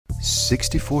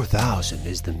64,000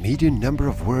 is the median number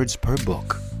of words per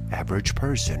book. Average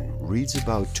person reads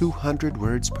about 200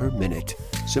 words per minute.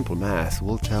 Simple math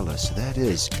will tell us that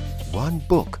is one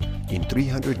book in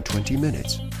 320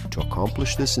 minutes. To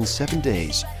accomplish this in 7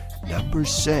 days,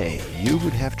 numbers say you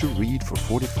would have to read for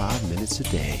 45 minutes a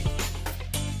day.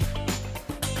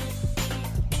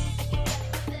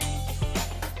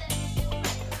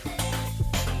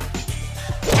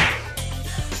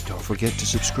 Don't forget to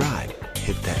subscribe.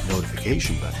 Hit that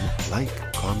notification button,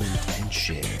 like, comment, and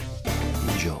share.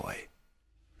 Enjoy.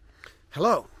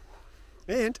 Hello,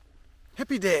 and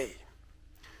happy day.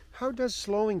 How does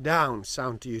slowing down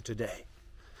sound to you today?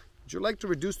 Would you like to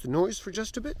reduce the noise for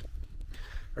just a bit?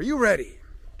 Are you ready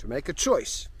to make a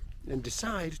choice and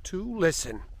decide to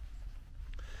listen?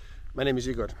 My name is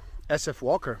Igor S.F.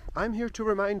 Walker. I'm here to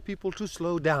remind people to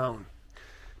slow down,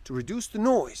 to reduce the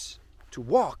noise, to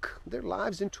walk their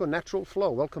lives into a natural flow.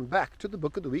 Welcome back to the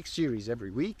Book of the Week series. Every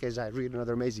week, as I read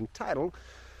another amazing title,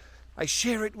 I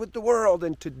share it with the world.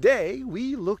 And today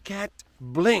we look at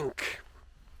Blink,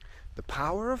 The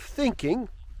Power of Thinking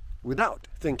Without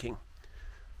Thinking,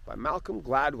 by Malcolm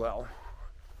Gladwell.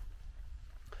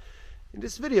 In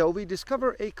this video, we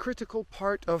discover a critical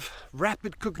part of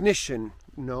rapid cognition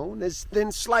known as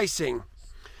thin slicing.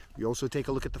 We also take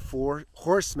a look at the four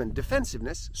horsemen: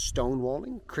 defensiveness,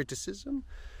 stonewalling, criticism,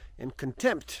 and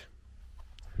contempt.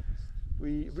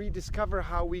 We rediscover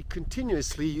how we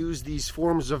continuously use these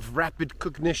forms of rapid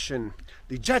cognition,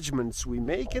 the judgments we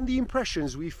make and the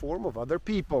impressions we form of other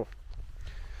people.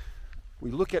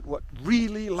 We look at what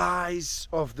really lies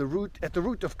at the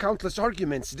root of countless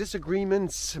arguments,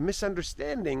 disagreements,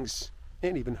 misunderstandings,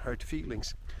 and even hurt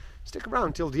feelings. Stick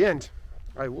around till the end.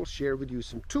 I will share with you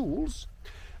some tools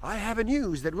I have and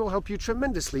use that will help you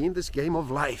tremendously in this game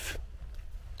of life.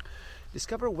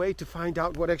 Discover a way to find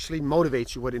out what actually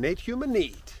motivates you, what innate human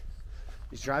need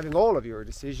is driving all of your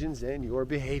decisions and your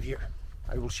behavior.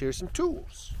 I will share some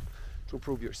tools to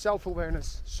improve your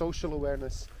self-awareness, social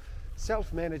awareness,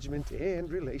 self-management, and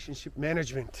relationship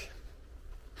management.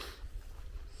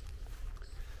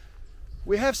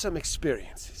 We have some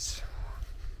experiences.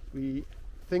 We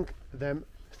think them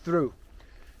through.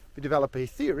 We develop a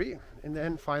theory, and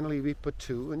then finally we put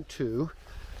two and two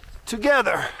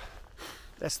together.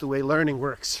 That's the way learning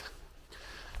works.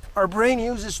 Our brain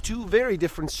uses two very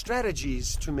different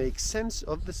strategies to make sense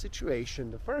of the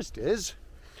situation. The first is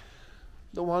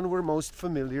the one we're most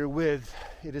familiar with.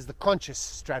 It is the conscious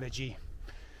strategy.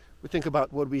 We think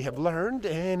about what we have learned,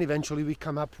 and eventually we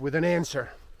come up with an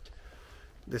answer.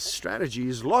 This strategy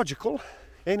is logical,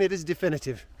 and it is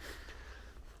definitive.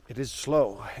 It is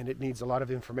slow, and it needs a lot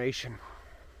of information.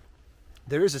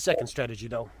 There is a second strategy,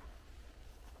 though.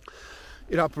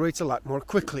 It operates a lot more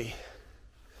quickly.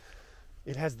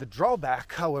 It has the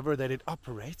drawback, however, that it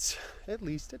operates, at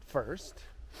least at first,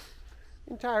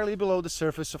 entirely below the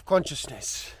surface of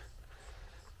consciousness.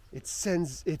 It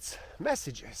sends its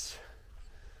messages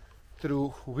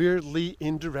through weirdly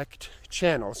indirect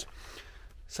channels,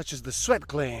 such as the sweat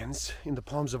glands in the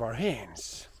palms of our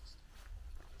hands.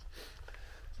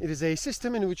 It is a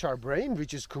system in which our brain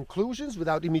reaches conclusions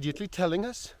without immediately telling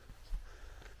us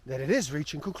that it is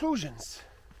reaching conclusions.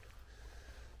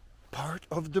 Part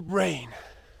of the brain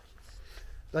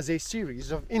does a series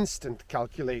of instant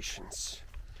calculations.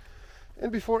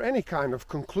 And before any kind of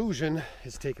conclusion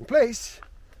has taken place,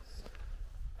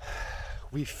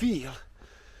 we feel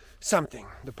something.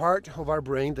 The part of our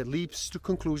brain that leaps to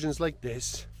conclusions like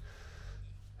this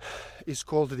is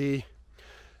called the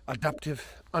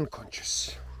adaptive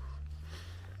unconscious.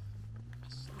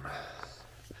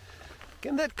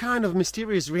 Can that kind of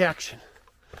mysterious reaction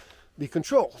be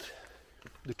controlled?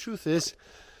 The truth is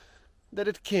that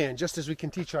it can. Just as we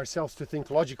can teach ourselves to think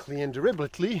logically and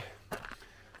deliberately,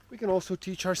 we can also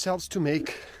teach ourselves to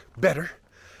make better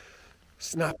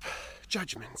snap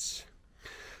judgments.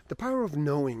 The power of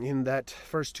knowing in that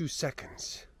first 2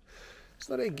 seconds is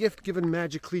not a gift given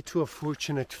magically to a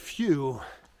fortunate few.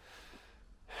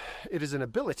 It is an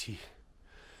ability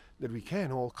that we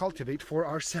can all cultivate for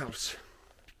ourselves.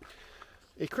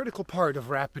 A critical part of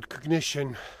rapid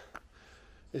cognition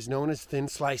is known as thin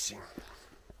slicing.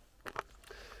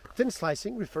 Thin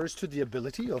slicing refers to the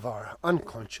ability of our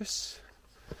unconscious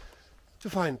to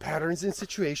find patterns in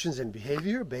situations and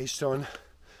behavior based on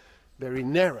very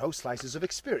narrow slices of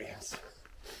experience.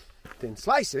 Thin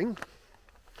slicing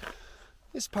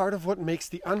is part of what makes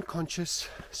the unconscious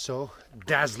so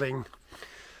dazzling.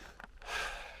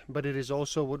 But it is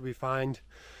also what we find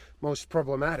most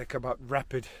problematic about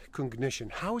rapid cognition.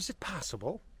 How is it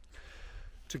possible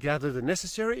to gather the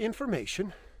necessary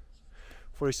information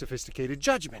for a sophisticated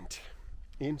judgment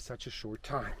in such a short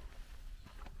time?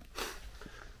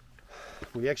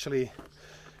 We actually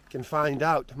can find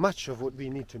out much of what we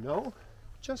need to know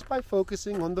just by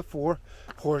focusing on the 4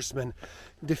 horsemen: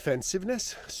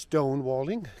 defensiveness,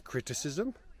 stonewalling,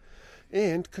 criticism,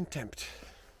 and contempt.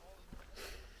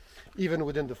 Even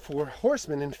within the 4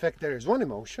 horsemen, in fact, there is one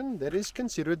emotion that is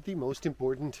considered the most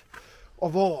important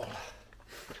of all: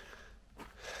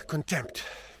 contempt.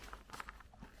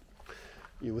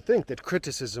 You would think that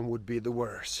criticism would be the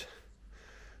worst,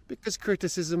 because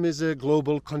criticism is a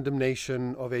global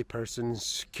condemnation of a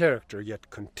person's character,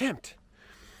 yet contempt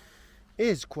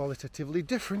is qualitatively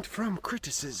different from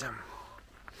criticism.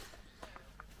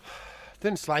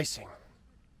 Thin slicing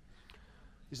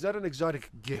is not an exotic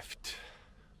gift.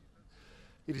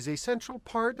 It is a central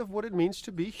part of what it means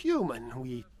to be human.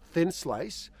 We thin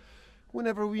slice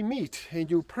whenever we meet a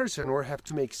new person or have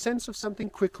to make sense of something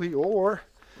quickly or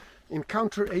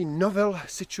encounter a novel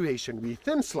situation. We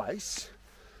thin slice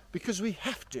because we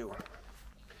have to.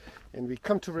 And we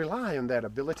come to rely on that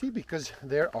ability because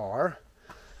there are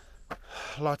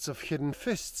lots of hidden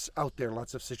fists out there,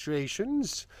 lots of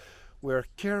situations where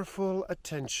careful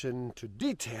attention to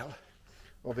detail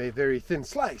of a very thin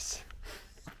slice,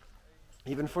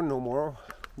 even for no more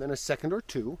than a second or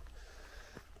two,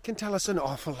 can tell us an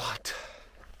awful lot.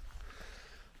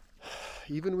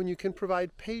 Even when you can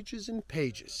provide pages and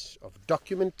pages of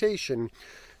documentation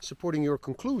supporting your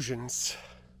conclusions,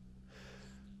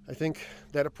 I think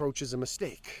that approach is a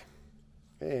mistake.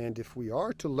 And if we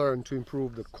are to learn to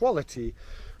improve the quality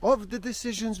of the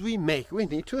decisions we make, we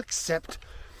need to accept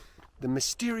the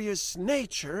mysterious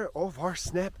nature of our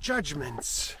snap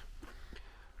judgments.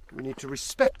 We need to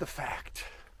respect the fact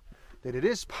that it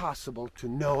is possible to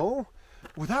know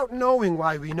without knowing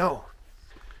why we know,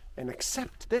 and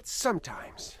accept that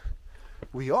sometimes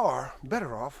we are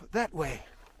better off that way.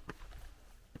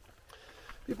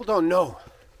 People don't know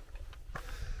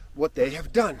what they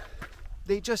have done.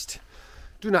 They just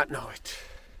do not know it.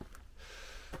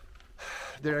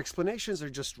 Their explanations are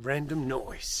just random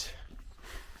noise.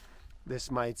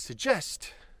 This might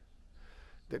suggest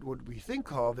that what we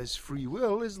think of as free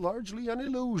will is largely an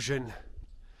illusion.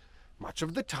 Much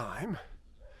of the time,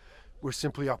 we're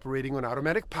simply operating on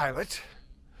automatic pilot,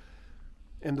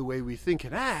 and the way we think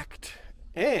and act,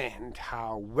 and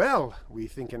how well we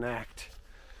think and act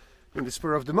in the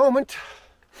spur of the moment,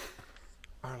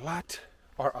 are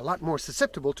a lot more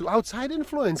susceptible to outside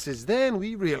influences than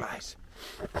we realize.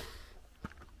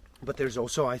 But there's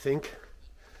also, I think,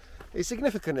 a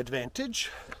significant advantage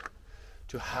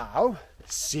to how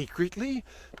secretly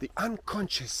the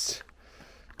unconscious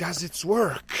does its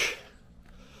work.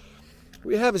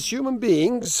 We have, as human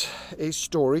beings, a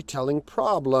storytelling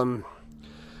problem.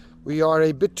 We are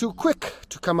a bit too quick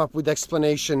to come up with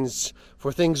explanations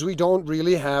for things we don't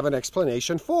really have an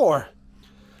explanation for.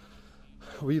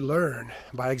 We learn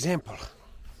by example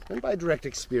and by direct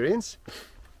experience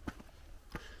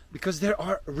because there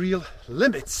are real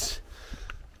limits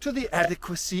to the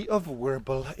adequacy of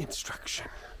verbal instruction.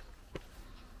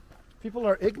 People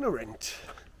are ignorant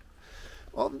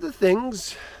of the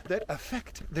things that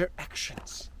affect their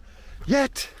actions,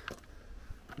 yet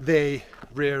they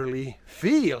rarely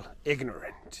feel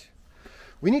ignorant.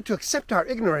 We need to accept our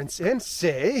ignorance and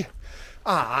say,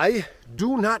 I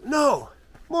do not know,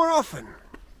 more often.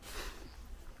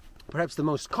 Perhaps the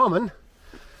most common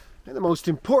and the most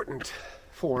important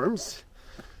forms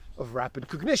of rapid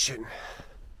cognition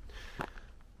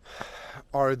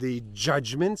are the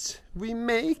judgments we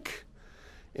make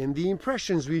and the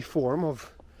impressions we form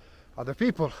of other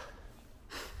people.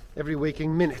 Every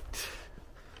waking minute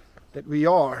that we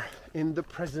are in the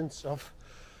presence of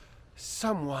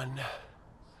someone,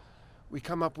 we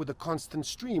come up with a constant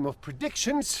stream of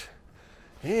predictions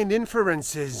and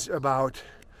inferences about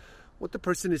what the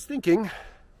person is thinking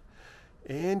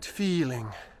and feeling.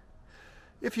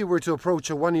 If you were to approach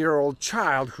a 1-year-old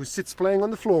child who sits playing on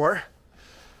the floor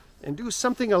and do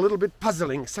something a little bit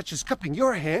puzzling, such as cupping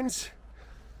your hands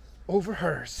over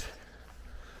hers,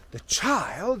 the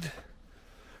child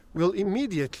will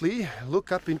immediately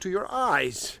look up into your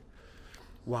eyes.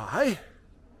 Why?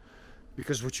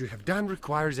 Because what you have done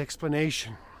requires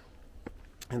explanation.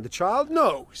 And the child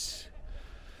knows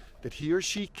that he or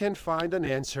she can find an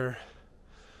answer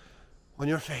on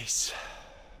your face.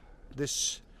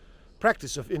 This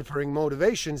practice of inferring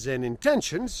motivations and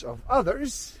intentions of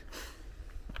others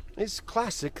is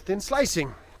classic thin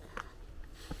slicing.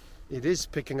 It is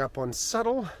picking up on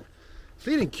subtle,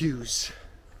 fleeting cues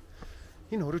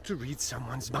in order to read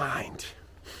someone's mind.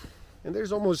 And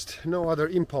there's almost no other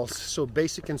impulse so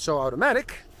basic and so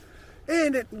automatic,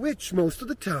 and at which most of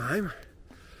the time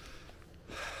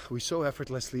we so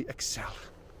effortlessly excel.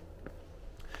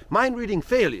 Mind-reading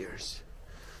failures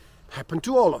happen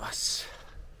to all of us.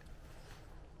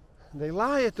 They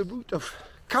lie at the root of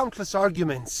countless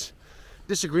arguments,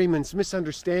 disagreements,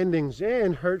 misunderstandings,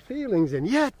 and hurt feelings. And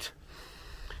yet,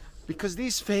 because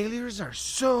these failures are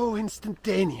so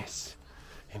instantaneous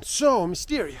and so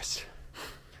mysterious,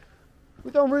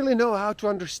 we don't really know how to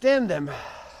understand them.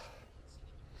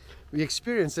 We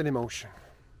experience an emotion,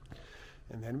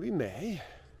 and then we may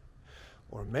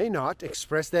or may not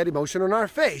express that emotion on our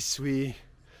face. We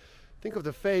think of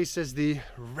the face as the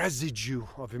residue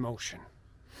of emotion.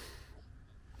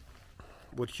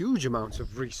 What huge amounts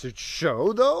of research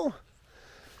show, though,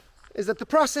 is that the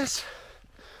process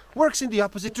works in the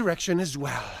opposite direction as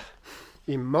well.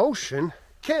 Emotion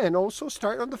can also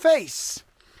start on the face.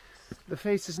 The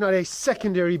face is not a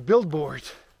secondary billboard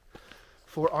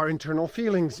for our internal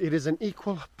feelings. It is an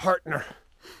equal partner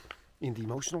in the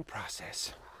emotional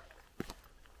process.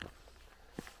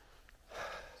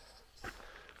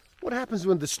 What happens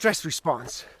when the stress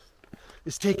response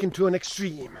is taken to an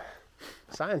extreme?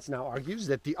 Science now argues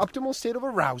that the optimal state of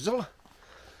arousal,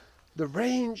 the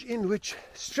range in which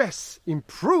stress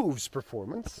improves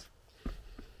performance,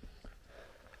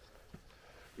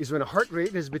 is when a heart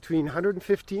rate is between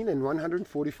 115 and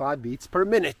 145 beats per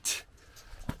minute.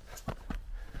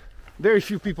 Very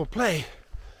few people play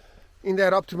in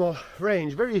that optimal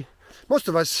range. Most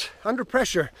of us, under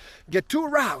pressure, get too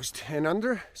aroused, and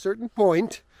under a certain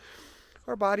point,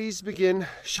 our bodies begin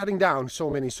shutting down so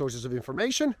many sources of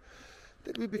information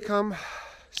that we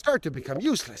start to become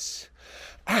useless.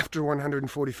 After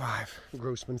 145,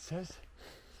 Grossman says,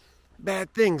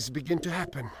 bad things begin to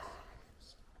happen.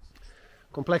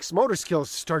 Complex motor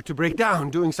skills start to break down.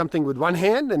 Doing something with one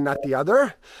hand and not the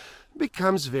other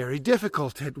becomes very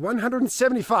difficult. At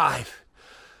 175,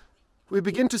 we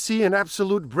begin to see an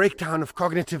absolute breakdown of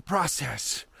cognitive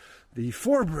process. The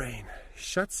forebrain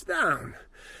shuts down,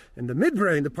 and the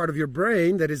midbrain, the part of your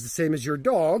brain that is the same as your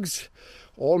dog's,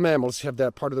 all mammals have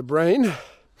that part of the brain,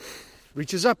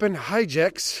 reaches up and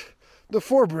hijacks the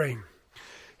forebrain.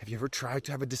 Have you ever tried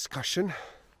to have a discussion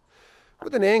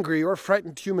with an angry or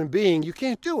frightened human being? You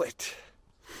can't do it.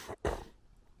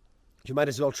 You might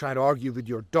as well try to argue with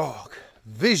your dog.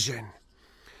 Vision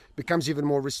becomes even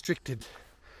more restricted.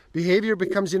 Behavior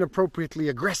becomes inappropriately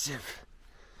aggressive.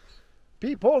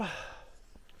 People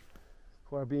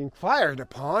who are being fired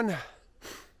upon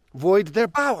void their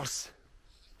bowels,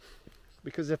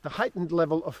 because at the heightened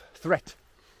level of threat,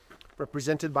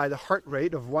 represented by the heart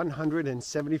rate of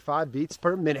 175 beats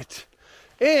per minute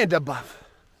and above,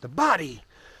 the body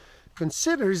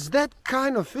considers that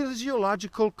kind of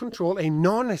physiological control a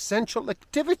non-essential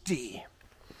activity.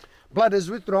 Blood is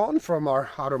withdrawn from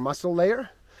our outer muscle layer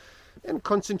and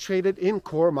concentrated in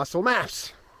core muscle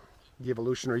mass. The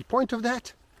evolutionary point of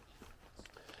that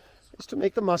is to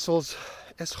make the muscles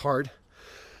as hard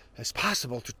as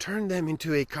possible, to turn them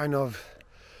into a kind of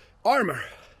armor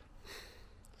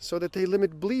so that they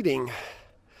limit bleeding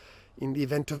in the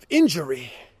event of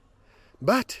injury.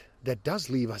 But that does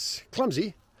leave us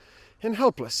clumsy and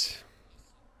helpless.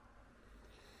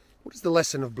 What is the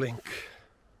lesson of Blink?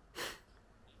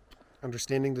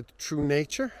 Understanding the true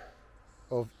nature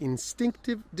of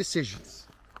instinctive decisions.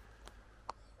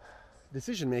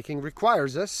 Decision making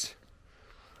requires us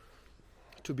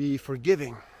to be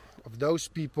forgiving of those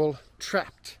people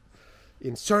trapped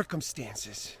in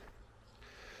circumstances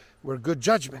where good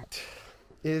judgment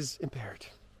is impaired.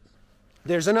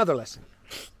 There's another lesson,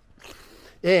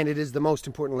 and it is the most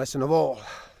important lesson of all.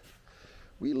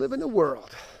 We live in a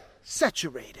world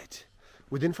saturated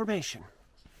with information.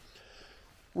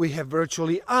 We have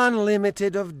virtually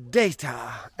unlimited of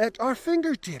data at our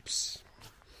fingertips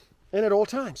and at all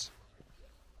times.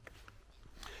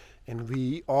 And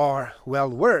we are well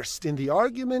versed in the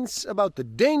arguments about the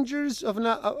dangers of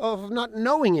not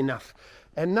knowing enough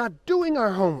and not doing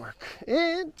our homework.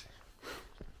 And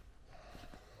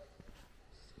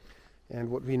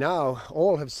what we now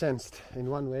all have sensed in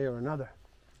one way or another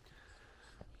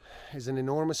is an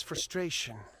enormous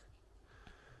frustration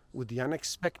with the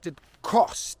unexpected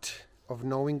cost of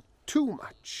knowing too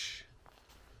much,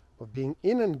 of being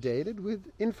inundated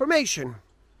with information.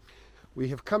 We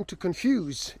have come to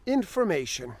confuse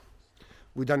information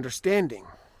with understanding.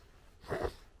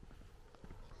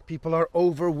 People are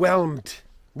overwhelmed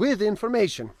with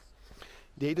information.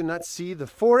 They do not see the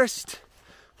forest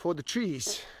for the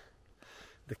trees.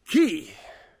 The key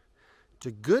to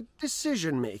good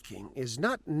decision making is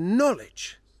not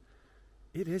knowledge,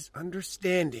 it is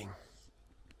understanding.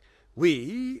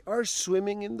 We are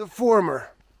swimming in the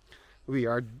former. We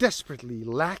are desperately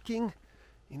lacking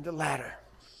in the latter.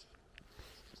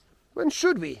 When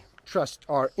should we trust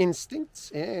our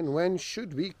instincts, and when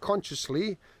should we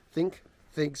consciously think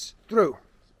things through?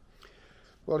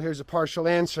 Well, here's a partial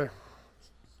answer.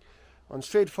 On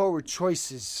straightforward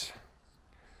choices,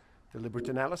 deliberate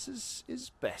analysis is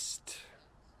best.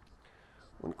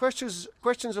 When questions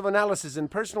of analysis and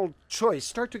personal choice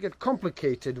start to get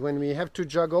complicated when we have to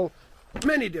juggle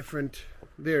many different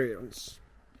variants,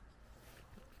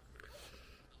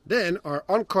 then our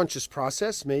unconscious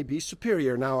process may be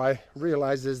superior. Now, I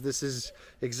realize this is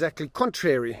exactly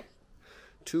contrary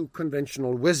to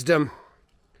conventional wisdom.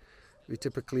 We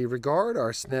typically regard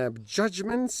our snap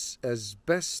judgments as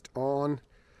best on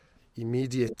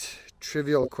immediate,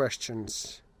 trivial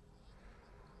questions.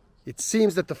 It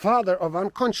seems that the father of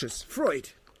unconscious, Freud,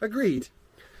 agreed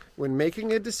when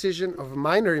making a decision of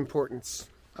minor importance.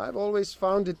 I've always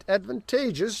found it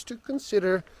advantageous to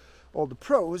consider all the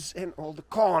pros and all the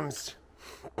cons.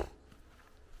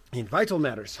 In vital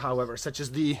matters, however, such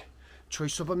as the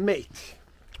choice of a mate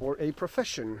or a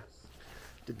profession,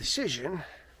 the decision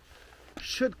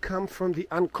should come from the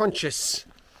unconscious,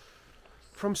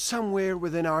 from somewhere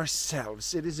within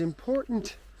ourselves. It is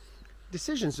important.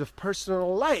 Decisions of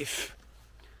personal life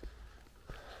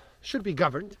should be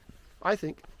governed, I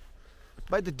think,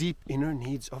 by the deep inner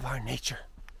needs of our nature.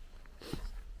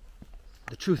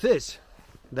 The truth is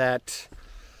that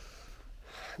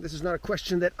this is not a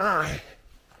question that I,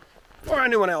 or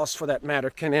anyone else for that matter,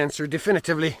 can answer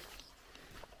definitively.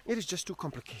 It is just too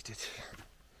complicated.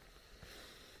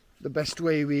 The best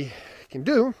way we can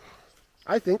do,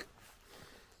 I think,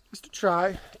 is to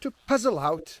try to puzzle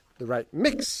out the right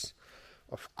mix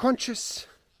of conscious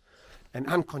and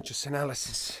unconscious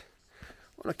analysis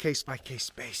on a case-by-case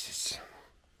basis.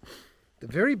 The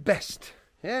very best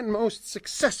and most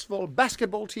successful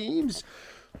basketball teams,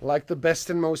 like the best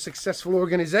and most successful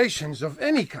organizations of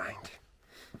any kind,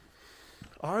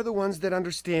 are the ones that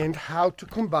understand how to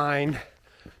combine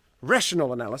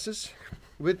rational analysis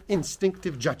with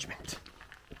instinctive judgment.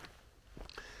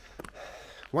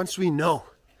 Once we know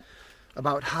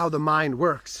about how the mind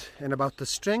works and about the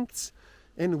strengths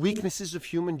and weaknesses of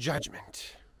human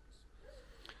judgment,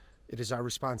 it is our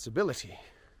responsibility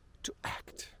to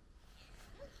act.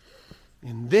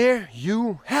 And there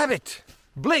you have it.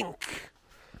 Blink.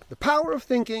 The power of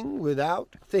thinking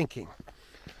without thinking.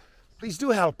 Please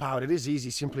do help out. It is easy.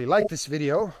 Simply like this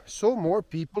video so more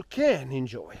people can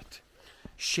enjoy it.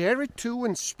 Share it too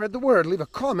and spread the word. Leave a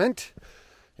comment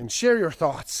and share your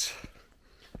thoughts.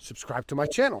 Subscribe to my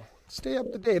channel. Stay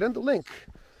up to date, and the link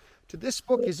to this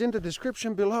book is in the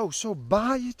description below. So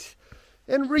buy it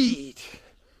and read.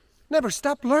 Never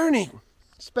stop learning,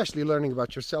 especially learning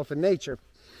about yourself and nature.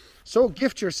 So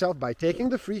gift yourself by taking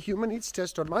the free human needs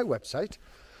test on my website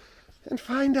and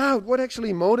find out what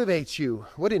actually motivates you,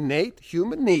 what innate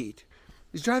human need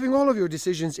is driving all of your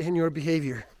decisions and your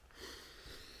behavior.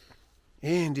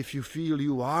 And if you feel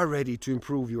you are ready to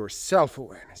improve your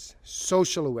self-awareness,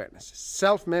 social awareness,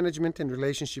 self-management, and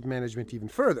relationship management even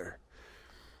further,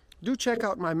 do check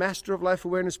out my Master of Life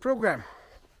Awareness program.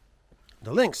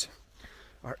 The links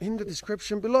are in the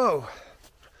description below.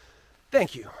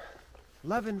 Thank you.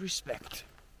 Love and respect.